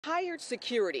Hired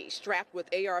security strapped with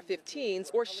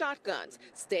AR-15s or shotguns,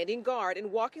 standing guard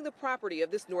and walking the property of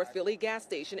this North Philly gas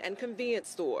station and convenience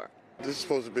store. This is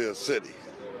supposed to be a city,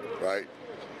 right?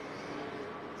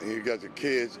 And you got your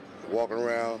kids walking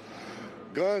around.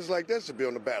 Guns like that should be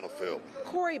on the battlefield.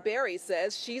 Corey Berry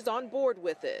says she's on board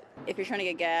with it. If you're trying to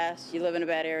get gas, you live in a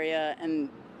bad area, and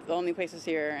the only place is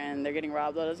here, and they're getting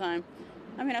robbed all the time,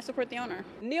 I support the owner.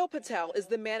 Neil Patel is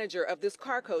the manager of this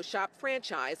Carco shop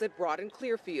franchise at Broad and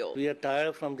Clearfield. We are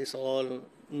tired from this all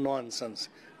nonsense.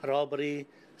 Robbery,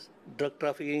 drug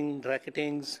trafficking,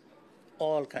 racketings,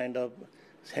 all kind of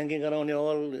hanging around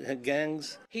all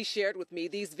gangs. He shared with me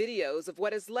these videos of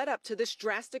what has led up to this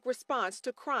drastic response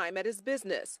to crime at his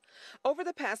business. Over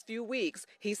the past few weeks,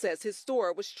 he says his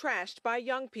store was trashed by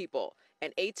young people,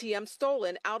 an ATM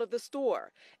stolen out of the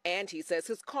store, and he says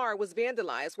his car was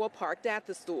vandalized while parked at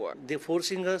the store. They're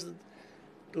forcing us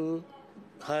to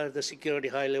hire the security,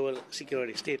 high-level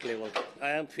security, state level. I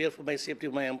am fearful for my safety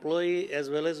of my employee as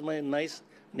well as my nice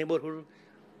neighborhood,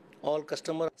 all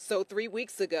customers. So 3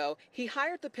 weeks ago, he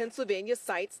hired the Pennsylvania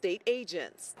site state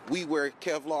agents. We wear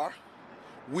Kevlar.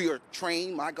 We are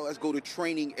trained. My guys go to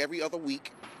training every other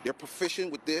week. They're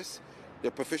proficient with this.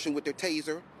 They're proficient with their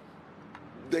taser.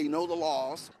 They know the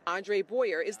laws. Andre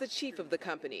Boyer is the chief of the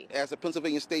company. As a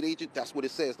Pennsylvania state agent, that's what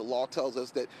it says. The law tells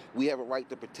us that we have a right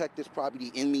to protect this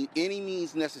property in any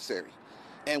means necessary,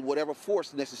 and whatever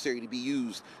force necessary to be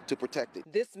used to protect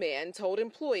it. This man told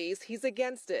employees he's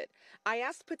against it. I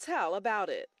asked Patel about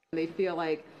it. They feel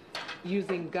like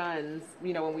using guns,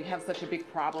 when we have such a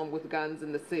big problem with guns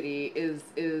in the city, is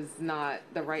not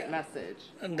the right message.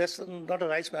 And that's not a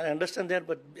right. I understand that,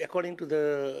 but according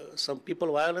to some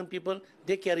people, violent people,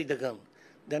 they carry the gun.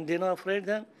 Then they're not afraid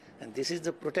then, and this is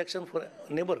the protection for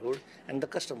neighborhood and the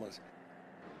customers.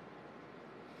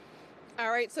 All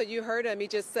right, so you heard him. He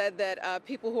just said that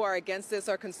people who are against this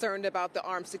are concerned about the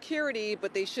armed security,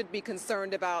 but they should be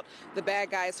concerned about the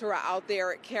bad guys who are out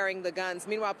there carrying the guns.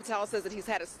 Meanwhile, Patel says that he's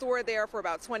had a store there for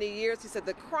about 20 years. He said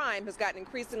the crime has gotten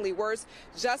increasingly worse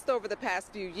just over the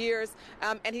past few years.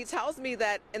 And he tells me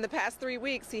that in the past 3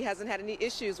 weeks, he hasn't had any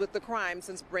issues with the crime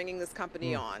since bringing this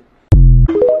company on.